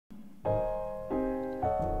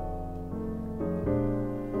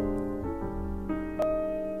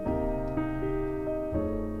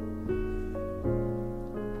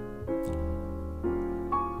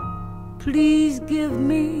Please give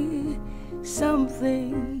me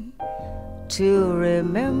something to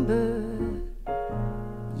remember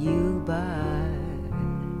you by.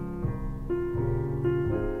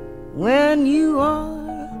 When you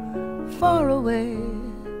are far away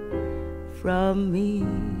from me,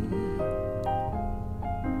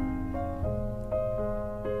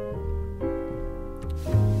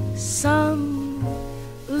 some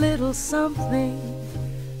little something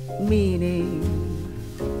meaning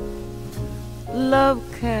love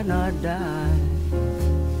cannot die.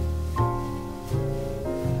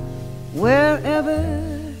 Wherever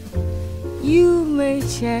you may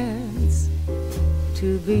chance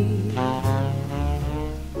to be,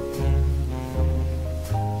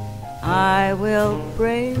 I will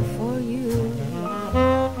pray for you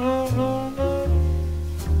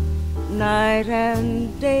night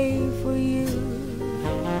and day for you.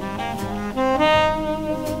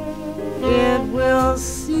 It will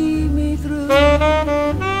see me through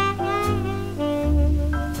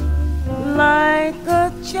like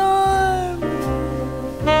a charm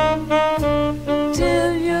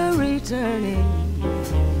till you're returning.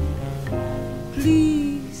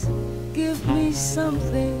 Please give me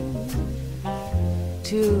something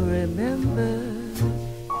to remember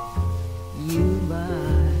you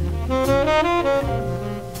by.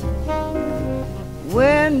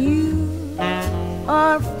 When you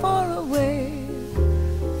are far away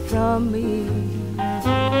from me,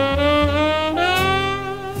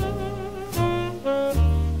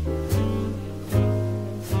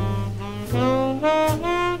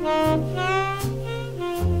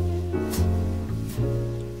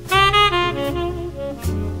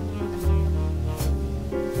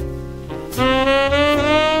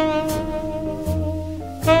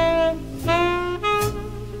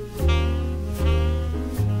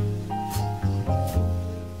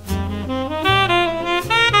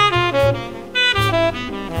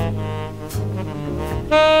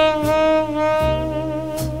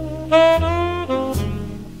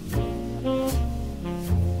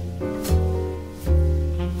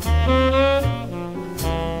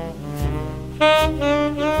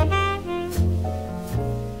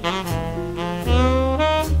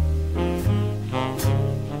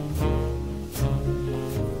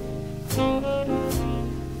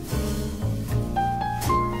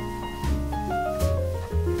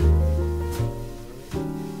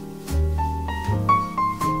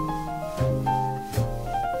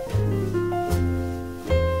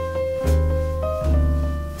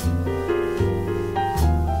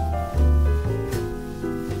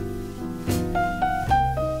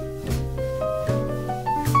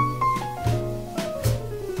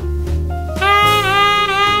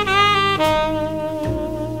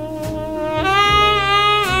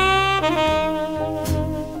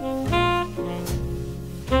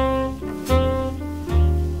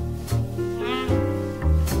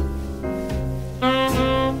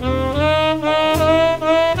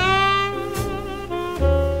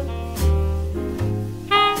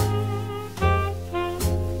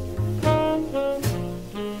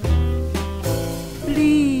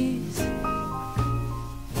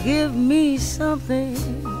 give me something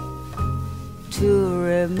to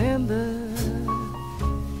remember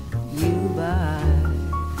you by.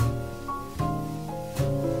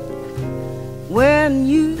 When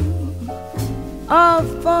you are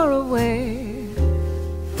far away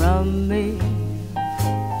from me,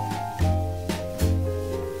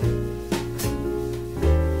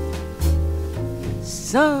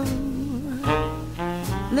 some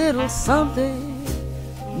little something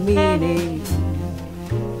meaning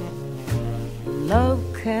love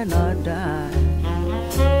cannot die.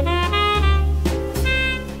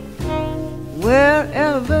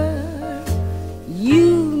 Wherever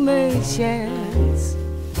you may chance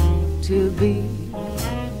to be,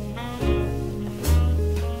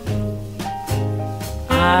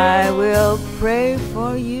 I will pray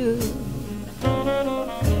for you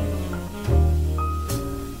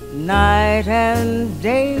night and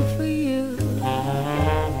day for you.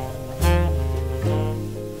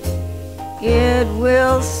 It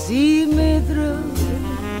will see me through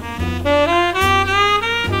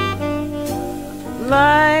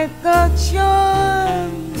like a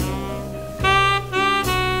charm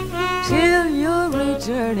till you're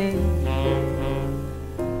returning.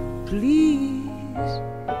 Please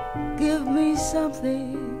give me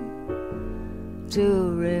something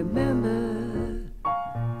to remember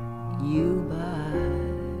you by.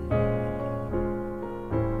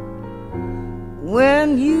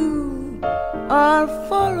 When you are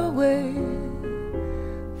far away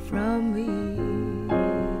from me,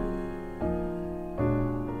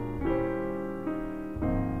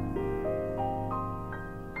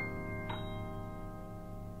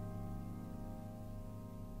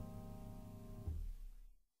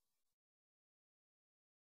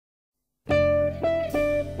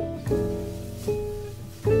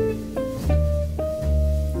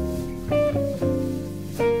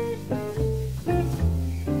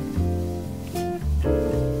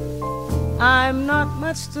 I'm not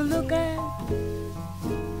much to look at,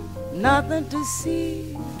 nothing to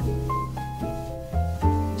see.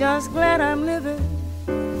 Just glad I'm living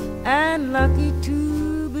and lucky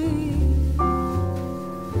to be.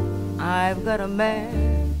 I've got a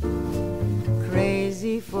man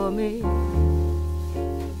crazy for me.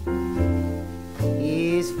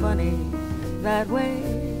 He's funny that way.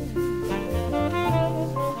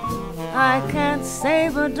 I can't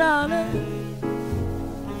save a dollar,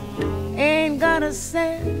 ain't got a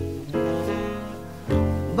cent,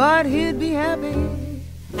 but he'd be happy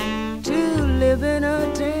to live in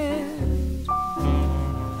a tent.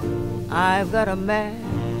 I've got a man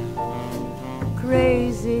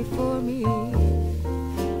crazy for me.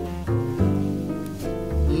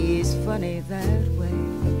 He's funny that way.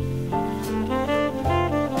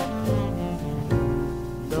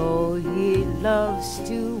 Though he loves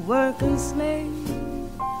to work and slave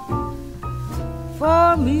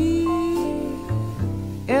for me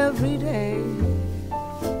every day,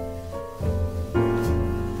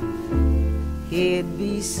 he'd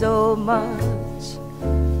be so much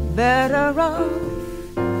better off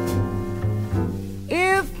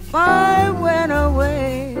if I went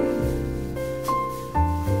away.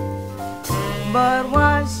 But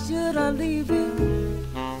why should I leave him?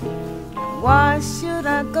 Why should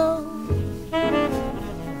I go?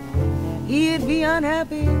 He'd be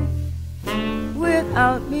unhappy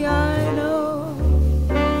without me, I know.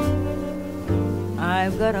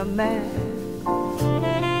 I've got a man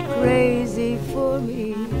crazy for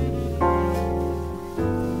me.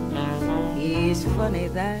 He's funny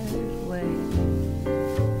that way.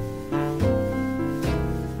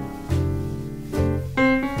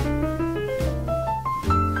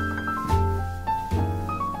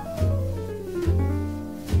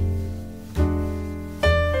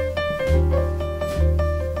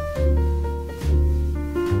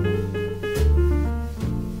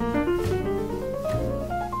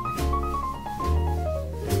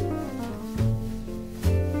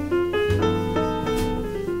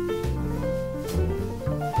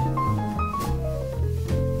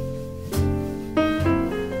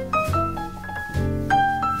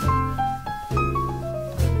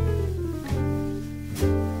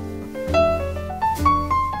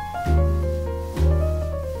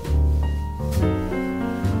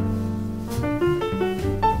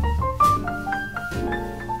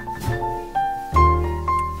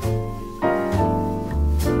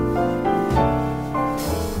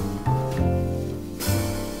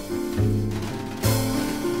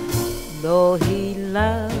 Though he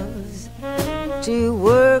loves to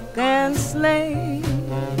work and slave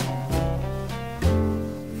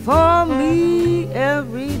for me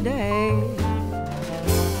every day,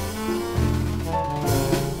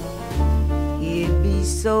 he'd be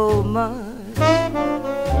so much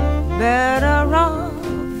better off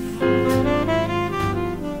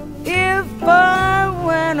if I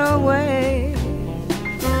went away.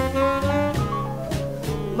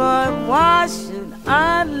 But why should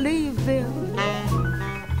I leave him?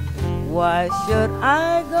 Why should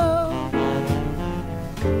I go?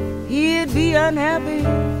 He'd be unhappy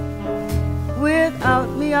without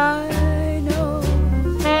me, I know.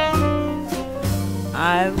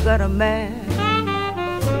 I've got a man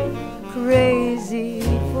crazy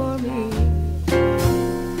for me.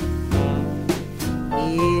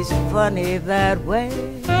 He's funny that way.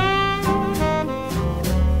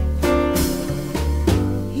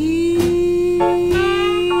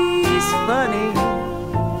 He's funny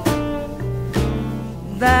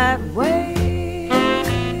that way.